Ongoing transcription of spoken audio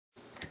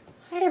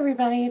Hi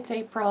everybody, it's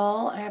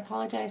April. I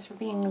apologize for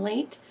being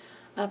late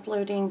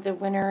uploading the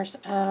winners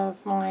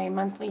of my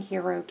monthly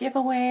hero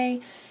giveaway.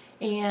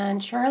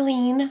 And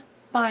Charlene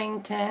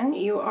Byington,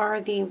 you are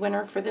the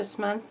winner for this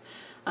month.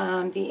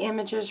 The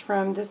images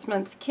from this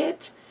month's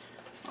kit,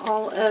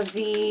 all of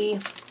the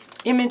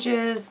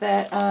images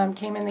that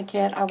came in the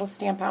kit, I will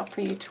stamp out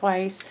for you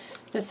twice.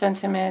 The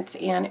sentiments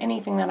and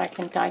anything that I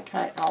can die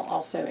cut, I'll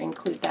also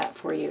include that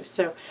for you.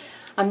 So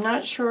I'm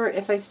not sure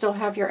if I still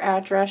have your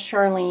address,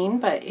 Charlene,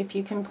 but if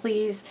you can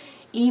please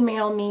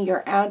email me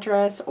your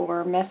address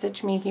or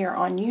message me here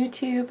on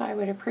YouTube, I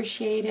would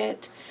appreciate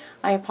it.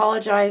 I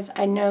apologize.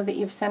 I know that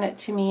you've sent it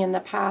to me in the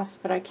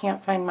past, but I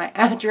can't find my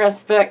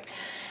address book.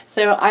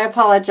 So I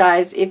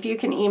apologize. If you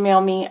can email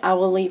me, I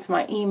will leave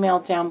my email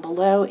down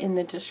below in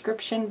the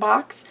description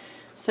box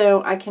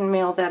so I can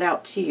mail that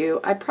out to you.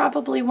 I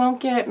probably won't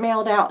get it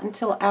mailed out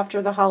until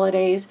after the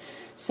holidays,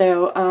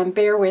 so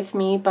bear with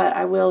me, but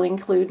I will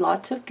include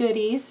lots of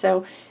goodies.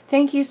 So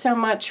thank you so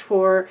much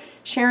for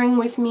sharing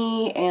with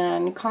me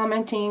and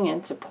commenting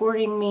and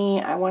supporting me.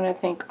 I want to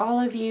thank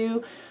all of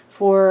you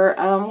for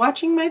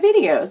watching my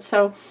videos.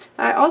 So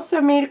I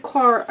also made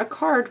a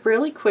card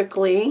really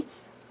quickly,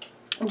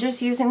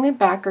 just using the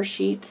backer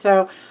sheet.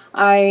 So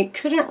I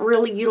couldn't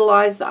really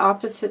utilize the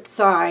opposite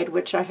side,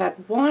 which I had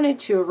wanted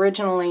to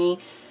originally,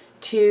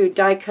 to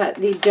die cut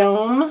the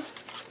dome.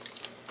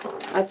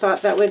 I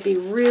thought that would be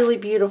really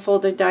beautiful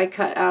to die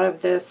cut out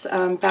of this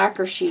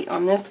backer sheet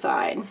on this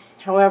side.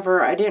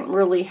 However, I didn't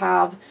really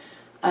have,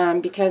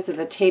 because of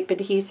the tape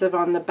adhesive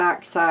on the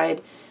back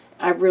side,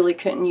 I really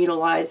couldn't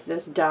utilize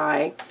this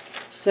die.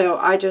 So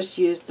I just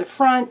used the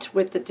front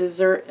with the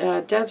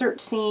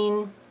desert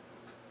scene,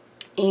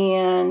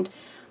 and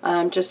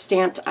just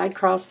stamped "I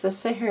crossed the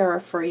Sahara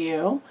for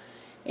you."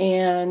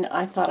 And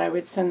I thought I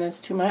would send this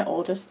to my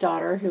oldest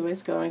daughter, who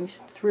is going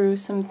through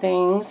some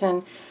things,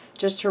 and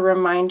just to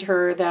remind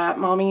her that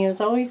Mommy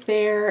is always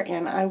there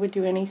and I would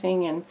do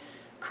anything and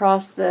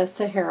cross the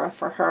Sahara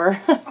for her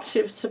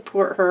to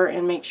support her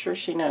and make sure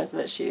she knows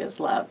that she is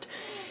loved.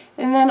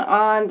 And then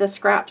on the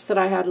scraps that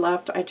I had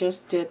left, I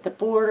just did the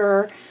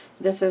border.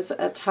 This is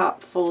a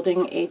top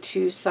folding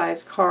A2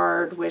 size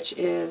card, which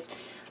is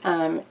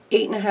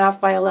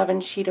 8.5 by 11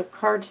 sheet of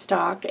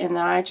cardstock, and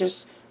then I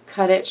just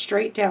cut it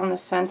straight down the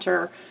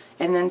center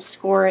and then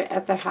score it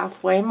at the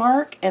halfway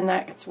mark, and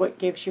that's what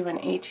gives you an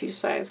A2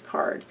 size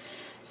card.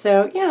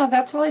 So yeah,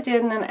 that's all I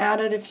did, and then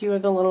added a few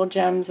of the little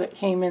gems that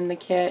came in the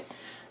kit.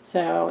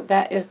 So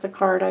that is the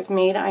card I've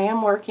made. I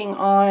am working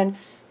on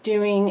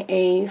doing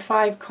a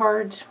 5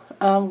 cards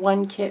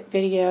one kit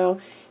video,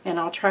 and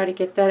I'll try to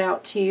get that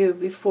out to you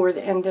before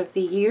the end of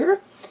the year.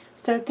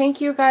 So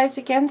thank you guys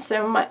again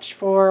so much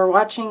for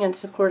watching and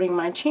supporting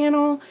my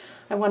channel.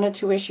 I wanted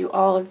to wish you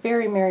all a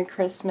very Merry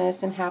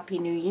Christmas and Happy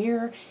New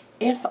Year,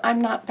 if I'm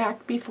not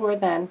back before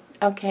then.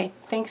 Okay,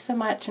 thanks so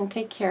much and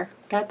take care.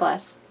 God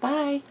bless.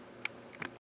 Bye.